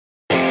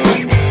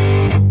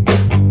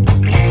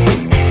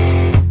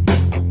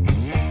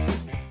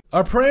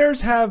Our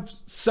prayers have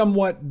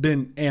somewhat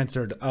been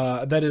answered.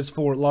 That is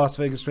for Las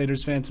Vegas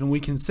Raiders fans, when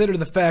we consider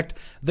the fact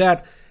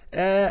that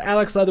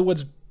Alex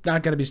Leatherwood's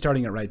not going to be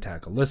starting at right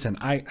tackle. Listen,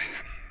 I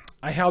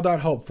held out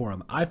hope for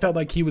him. I felt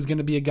like he was going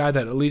to be a guy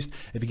that at least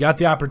if he got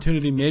the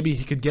opportunity, maybe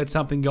he could get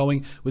something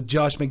going with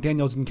Josh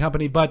McDaniels and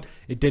company, but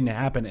it didn't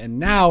happen. And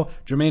now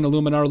Jermaine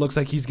Illuminar looks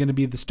like he's going to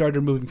be the starter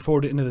moving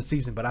forward into the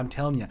season. But I'm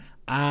telling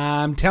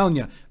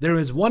you, there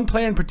is one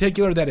player in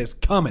particular that is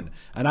coming,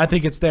 and I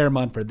think it's Thayer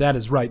Munford. That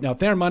is right. Now,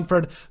 Thayer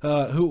Munford,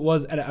 who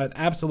was an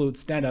absolute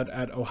standout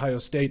at Ohio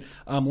State,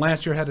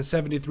 last year had a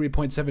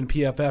 73.7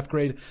 PFF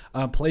grade,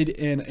 played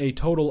in a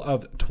total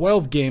of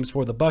 12 games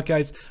for the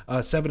Buckeyes,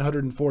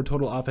 704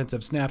 total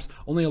offensive snaps,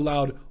 only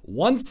allowed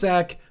 1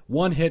 sack,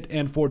 1 hit,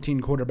 and 14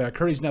 quarterback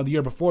hurries. Now, the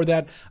year before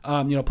that,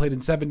 played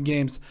in 7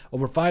 games,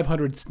 over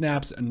 500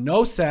 snaps,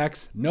 no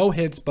sacks, no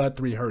hits, but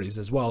 3 hurries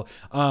as well.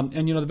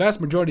 And the vast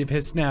majority of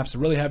his snaps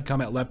really have come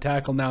at left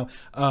tackle. Now,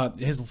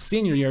 his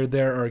senior year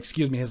there, or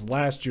excuse me, his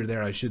last year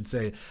there, I should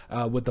say,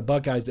 with the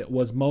Buckeyes, it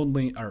was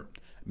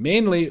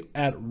mainly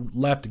at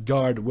left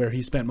guard where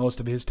he spent most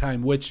of his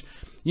time, which,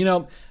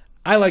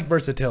 I like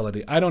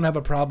versatility. I don't have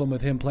a problem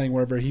with him playing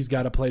wherever he's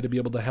got to play to be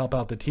able to help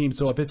out the team.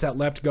 So if it's at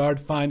left guard,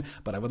 fine.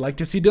 But I would like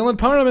to see Dylan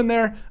Parham in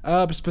there,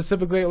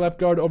 specifically at left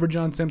guard over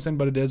John Simpson,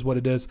 but it is what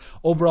it is.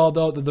 Overall,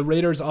 though, the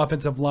Raiders'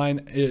 offensive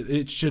line,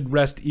 it should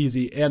rest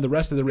easy. And the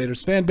rest of the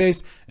Raiders fan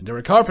base, and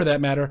Derek Carr for that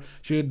matter,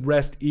 should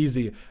rest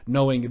easy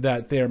knowing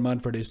that Thayer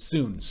Munford is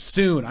soon,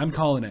 I'm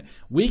calling it,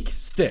 week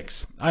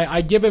 6.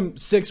 I give him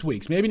 6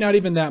 weeks, maybe not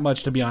even that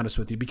much, to be honest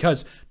with you,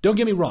 because don't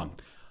get me wrong,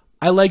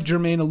 I like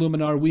Jermaine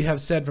Illuminar. We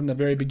have said from the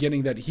very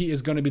beginning that he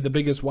is going to be the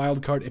biggest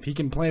wild card. If he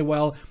can play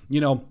well,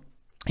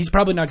 he's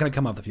probably not going to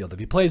come off the field. If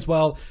he plays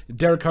well,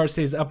 Derek Carr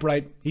stays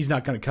upright, he's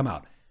not going to come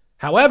out.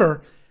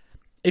 However,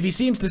 if he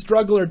seems to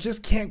struggle or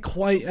just can't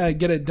quite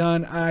get it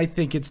done, I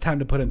think it's time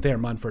to put in Thayer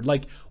Munford.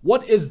 Like,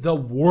 what is the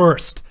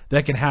worst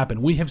that can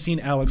happen? We have seen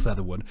Alex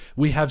Leatherwood.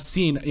 We have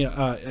seen,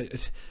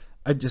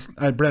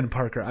 Brandon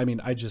Parker.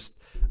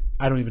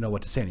 I don't even know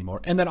what to say anymore.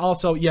 And then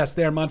also, yes,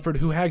 Thayer Munford,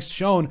 who has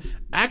shown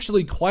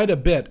actually quite a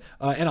bit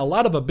and a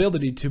lot of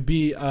ability to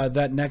be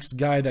that next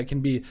guy that can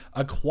be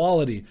a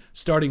quality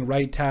starting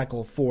right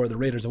tackle for the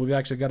Raiders. And we've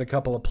actually got a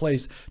couple of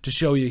plays to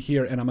show you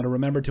here, and I'm going to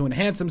remember to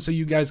enhance them so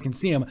you guys can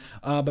see them.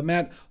 But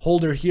Matt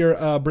Holder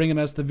here bringing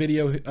us the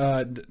video.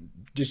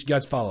 Just you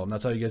guys follow him.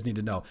 That's all you guys need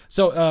to know.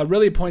 So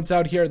really points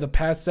out here the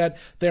pass set.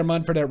 Thayer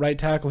Munford at right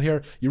tackle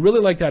here. You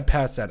really like that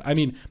pass set. I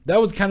mean, that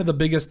was kind of the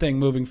biggest thing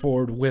moving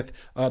forward with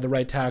the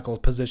right tackle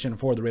position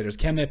for the Raiders.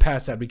 Can they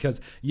pass that?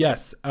 Because,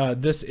 yes,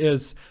 this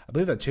is, I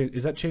believe that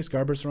is that Chase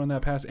Garbers throwing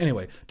that pass?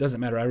 Anyway, doesn't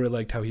matter. I really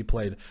liked how he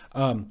played.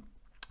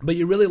 But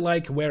you really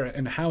like where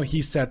and how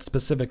he sets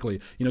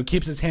specifically.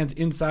 Keeps his hands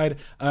inside,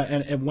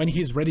 and when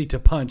he's ready to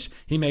punch,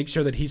 he makes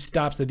sure that he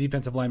stops the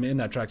defensive lineman in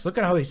that tracks. Look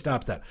at how he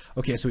stops that.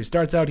 Okay, so he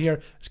starts out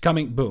here, he's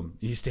coming, boom.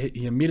 He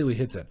immediately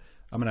hits it.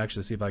 I'm going to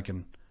actually see if I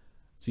can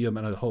see him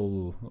in a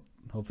whole,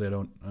 hopefully I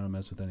don't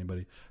mess with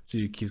anybody. So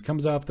he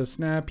comes off the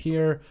snap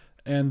here,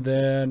 and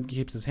then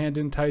keeps his hand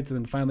in tight, and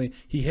then finally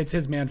he hits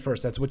his man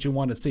first. That's what you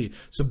want to see.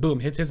 So boom,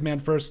 hits his man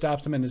first,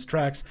 stops him in his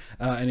tracks,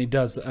 and he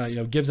does,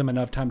 gives him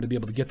enough time to be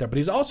able to get there. But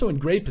he's also in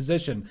great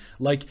position.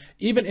 Like,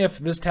 even if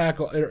this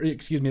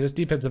this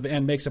defensive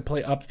end makes a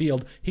play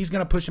upfield, he's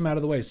going to push him out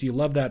of the way. So you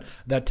love that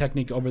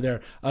technique over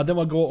there. Then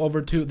we'll go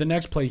over to the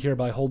next play here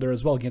by Holder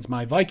as well against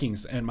my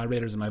Vikings and my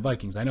Raiders and my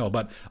Vikings. I know,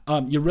 but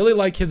you really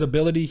like his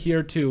ability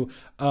here to,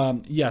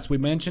 yes, we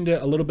mentioned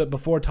it a little bit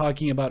before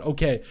talking about,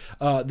 okay,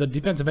 the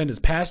defensive end is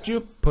past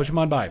you, push him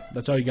on by.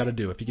 That's all you got to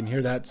do. If you can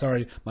hear that,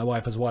 sorry, my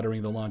wife is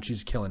watering the lawn.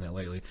 She's killing it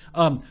lately.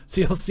 So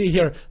you'll see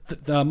here,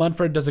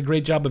 Munford does a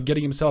great job of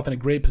getting himself in a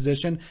great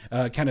position,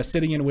 kind of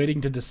sitting and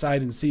waiting to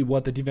decide and see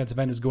what the defensive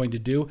end is going to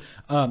do.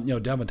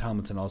 Devin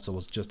Tomlinson also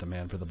was just a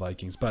man for the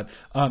Vikings, but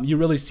you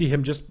really see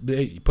him just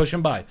push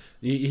him by.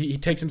 He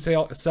takes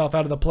himself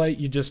out of the play.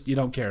 You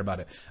don't care about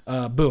it.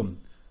 Boom.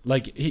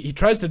 Like, he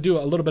tries to do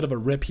a little bit of a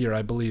rip here,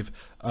 I believe.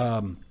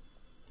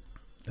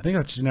 I think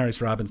that's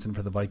Janarius Robinson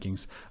for the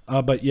Vikings.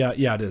 But yeah,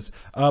 it is.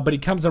 But he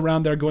comes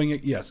around there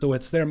going, so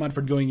it's Thayer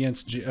Munford going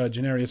against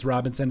Janarius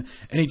Robinson.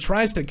 And he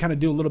tries to kind of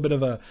do a little bit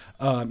of a,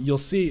 you'll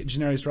see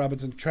Janarius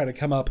Robinson try to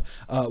come up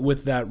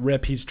with that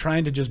rip. He's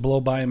trying to just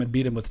blow by him and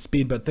beat him with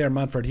speed, but Thayer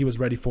Munford, he was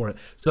ready for it.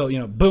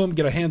 So, boom,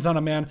 get a hands on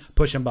a man,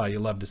 push him by. You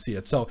love to see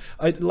it. So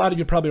a lot of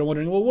you probably are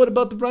wondering, well, what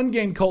about the run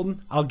game,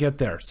 Colton? I'll get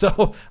there.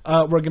 So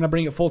we're going to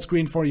bring it full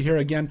screen for you here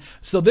again.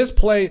 So this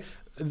play,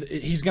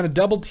 he's going to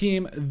double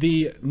team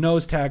the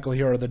nose tackle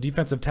here, or the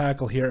defensive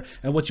tackle here.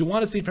 And what you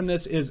want to see from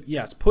this is,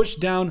 yes, push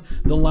down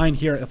the line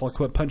here. If I'll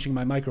quit punching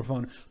my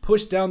microphone,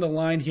 push down the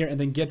line here and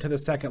then get to the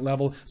second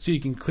level so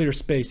you can clear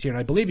space here. And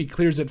I believe he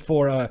clears it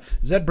for,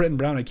 is that Britton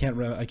Brown? I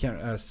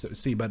can't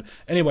see, but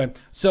anyway,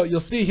 so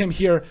you'll see him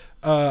here.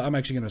 I'm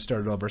actually going to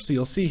start it over. So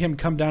you'll see him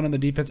come down on the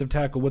defensive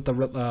tackle with the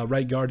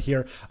right guard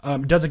here.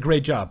 Does a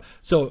great job.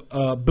 So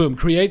boom,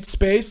 creates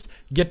space,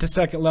 get to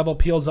second level,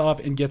 peels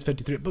off, and gets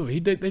 53.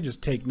 Boom, they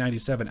just take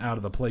 97 out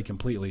of the play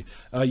completely.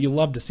 You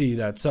love to see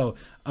that. So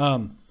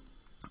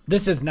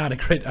This is not a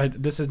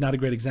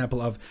great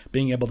example of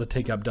being able to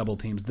take up double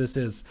teams. This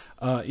is,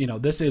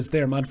 this is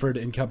Thayer Munford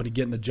and company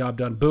getting the job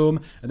done,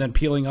 boom, and then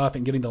peeling off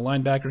and getting the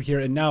linebacker here.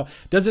 And now,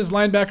 does his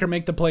linebacker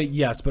make the play?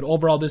 Yes, but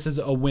overall, this is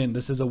a win.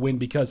 This is a win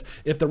because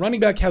if the running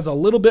back has a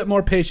little bit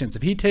more patience,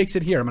 if he takes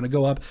it here, I'm going to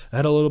go up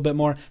ahead a little bit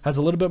more, has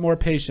a little bit more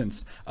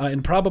patience,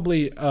 and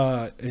probably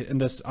in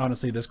this,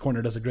 honestly, this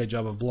corner does a great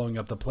job of blowing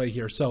up the play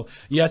here. So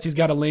yes, he's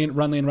got a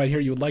run lane right here.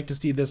 You would like to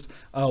see this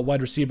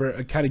wide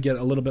receiver kind of get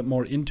a little bit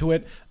more into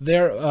it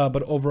there,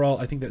 but overall,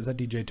 I think is that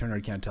DJ Turner,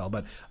 I can't tell,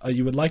 but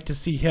you would like to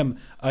see him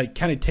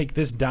kind of take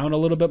this down a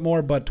little bit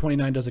more, but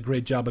 29 does a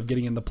great job of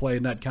getting in the play,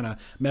 and that kind of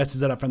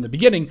messes it up from the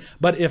beginning.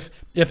 But if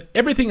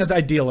everything is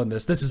ideal in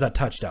this is a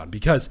touchdown,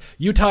 because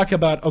you talk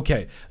about,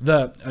 okay,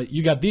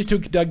 you got these two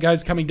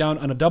guys coming down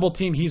on a double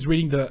team, he's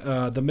reading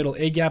the middle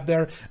A gap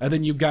there, and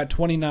then you've got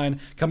 29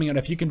 coming on.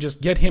 If you can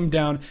just get him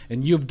down,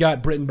 and you've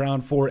got Britton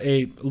Brown for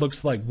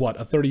looks like what,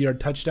 a 30-yard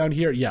touchdown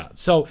here? Yeah,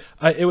 so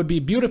it would be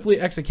beautifully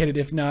executed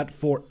if not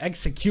for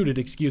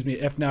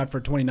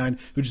 29,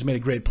 who just made a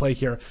great play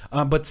here.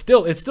 But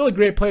still, it's still a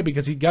great play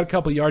because he got a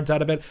couple yards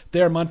out of it.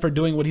 Thayer Munford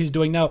doing what he's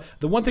doing now.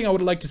 The one thing I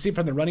would like to see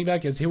from the running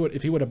back is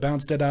if he would have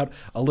bounced it out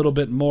a little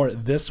bit more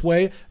this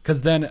way,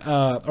 because then,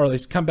 or at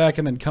least come back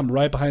and then come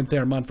right behind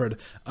Thayer Munford,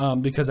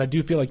 because I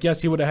do feel like,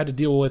 yes, he would have had to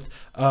deal with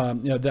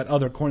that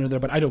other corner there,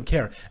 but I don't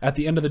care. At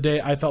the end of the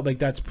day, I felt like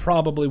that's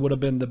probably would have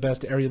been the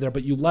best area there.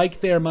 But you like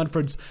Thayer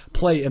Munford's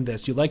play in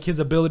this. You like his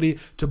ability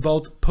to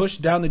both push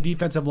down the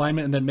defensive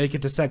lineman and then make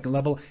it to second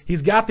level.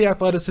 He's got the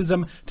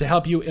athleticism to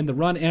help you in the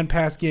run and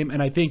pass game,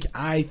 and I think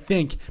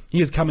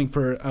he is coming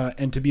for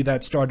and to be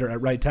that starter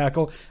at right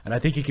tackle, and I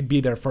think he could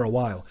be there for a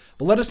while.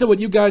 But let us know what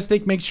you guys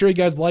think. Make sure you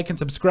guys like and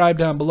subscribe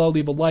down below.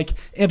 Leave a like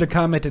and a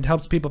comment. It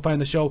helps people find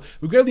the show.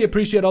 We greatly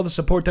appreciate all the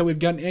support that we've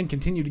gotten and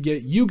continue to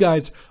get. You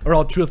guys are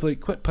all truthfully,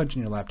 quit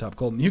punching your laptop,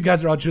 Colton. You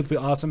guys are all truthfully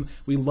awesome.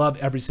 We love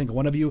every single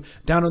one of you.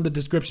 Down in the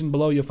description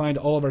below, you'll find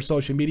all of our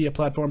social media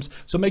platforms,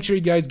 so make sure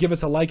you guys give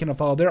us a like and a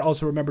follow there.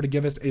 Also, remember to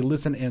give us a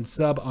listen and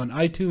sub on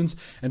iTunes.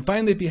 And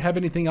finally, if you have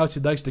anything else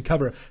you'd like us to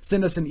cover,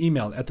 send us an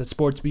email at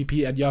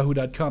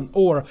thesportsbp@yahoo.com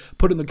or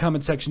put in the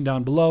comment section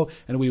down below,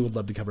 and we would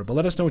love to cover it. But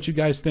let us know what you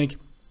guys think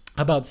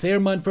about Thayer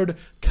Munford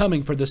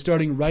coming for the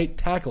starting right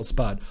tackle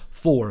spot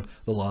for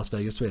the Las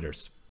Vegas Raiders.